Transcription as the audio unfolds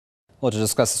Well, to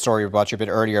discuss the story we brought you a bit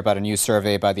earlier about a new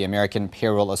survey by the American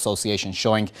Payroll Association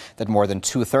showing that more than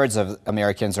two-thirds of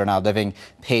Americans are now living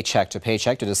paycheck to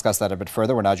paycheck. To discuss that a bit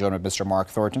further, we're now joined with Mr. Mark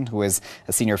Thornton, who is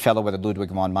a senior fellow with the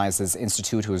Ludwig von Mises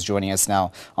Institute, who is joining us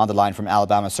now on the line from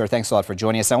Alabama. Sir, thanks a lot for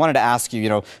joining us. I wanted to ask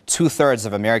you, two-thirds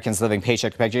of Americans living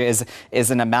paycheck to paycheck is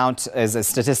a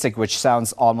statistic which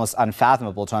sounds almost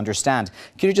unfathomable to understand.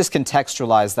 Could you just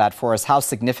contextualize that for us? How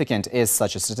significant is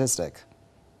such a statistic?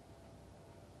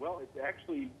 Well, it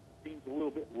actually seems a little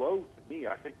bit low to me.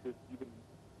 I think that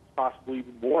possibly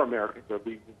even more Americans are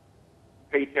living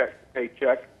paycheck to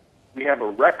paycheck. We have a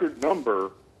record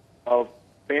number of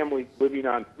families living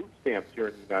on food stamps here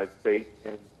in the United States,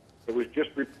 and it was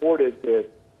just reported that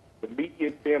the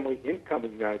median family income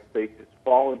in the United States has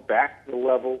fallen back to the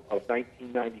level of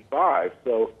 1995.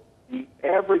 So the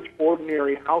average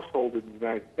ordinary household in the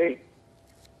United States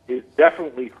is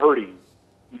definitely hurting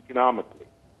economically.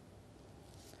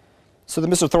 So,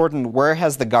 Mr. Thornton, where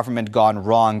has the government gone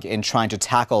wrong in trying to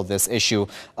tackle this issue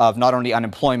of not only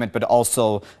unemployment, but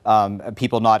also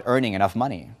people not earning enough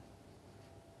money?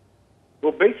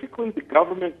 Well, basically, the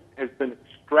government has been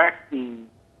extracting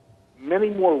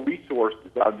many more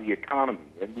resources out of the economy,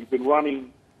 and we've been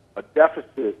running a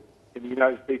deficit in the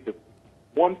United States of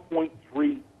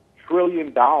 $1.3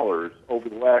 trillion over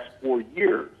the last 4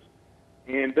 years.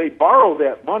 And they borrow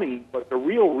that money, but the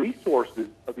real resources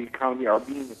of the economy are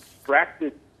being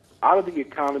extracted out of the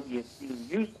economy and being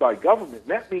used by government.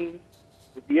 And that means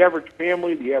that the average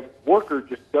family, the average worker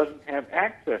just doesn't have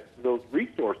access to those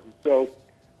resources. So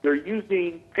they're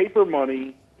using paper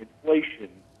money, inflation,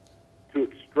 to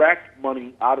extract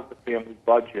money out of the family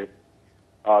budget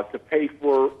to pay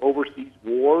for overseas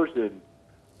wars and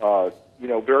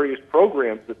various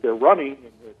programs that they're running,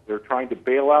 and that they're trying to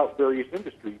bail out various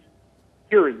industries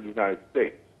here in the United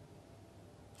States.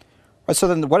 Right, so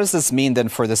then what does this mean then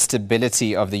for the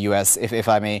stability of the U.S., if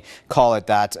I may call it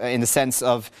that, in the sense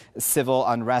of civil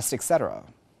unrest, etc.?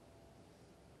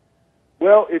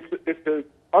 Well, it's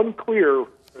unclear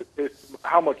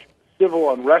how much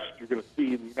civil unrest you're going to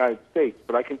see in the United States,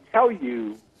 but I can tell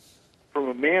you from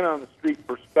a man-on-the-street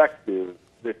perspective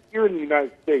that here in the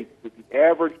United States, that the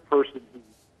average person who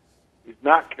is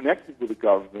not connected with the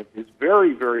government is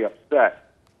very, very upset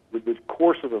with the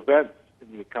course of events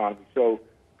in the economy. So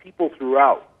people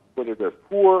throughout, whether they're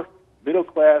poor, middle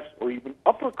class, or even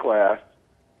upper class,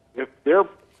 if they're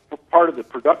part of the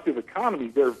productive economy,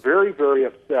 they're very, very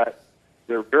upset.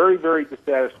 They're very, very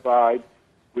dissatisfied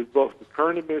with both the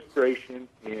current administration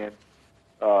and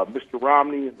Mr.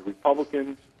 Romney and the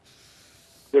Republicans.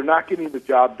 They're not getting the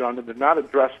job done, and they're not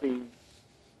addressing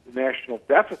the national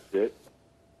deficit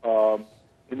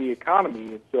in the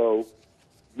economy. And so,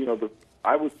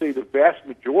 I would say the vast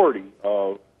majority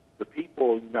of the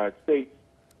people in the United States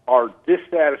are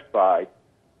dissatisfied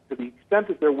to the extent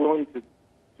that they're willing to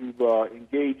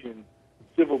engage in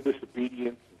civil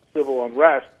disobedience and civil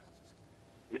unrest.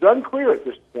 It's unclear at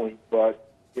this point, but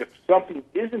if something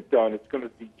isn't done, it's going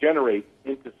to degenerate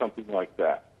into something like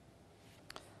that.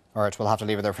 All right, we'll have to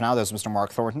leave it there for now. There's Mr.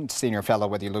 Mark Thornton, Senior Fellow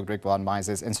with the Ludwig von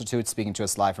Mises Institute, speaking to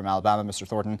us live from Alabama. Mr.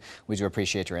 Thornton, we do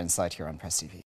appreciate your insight here on Press TV.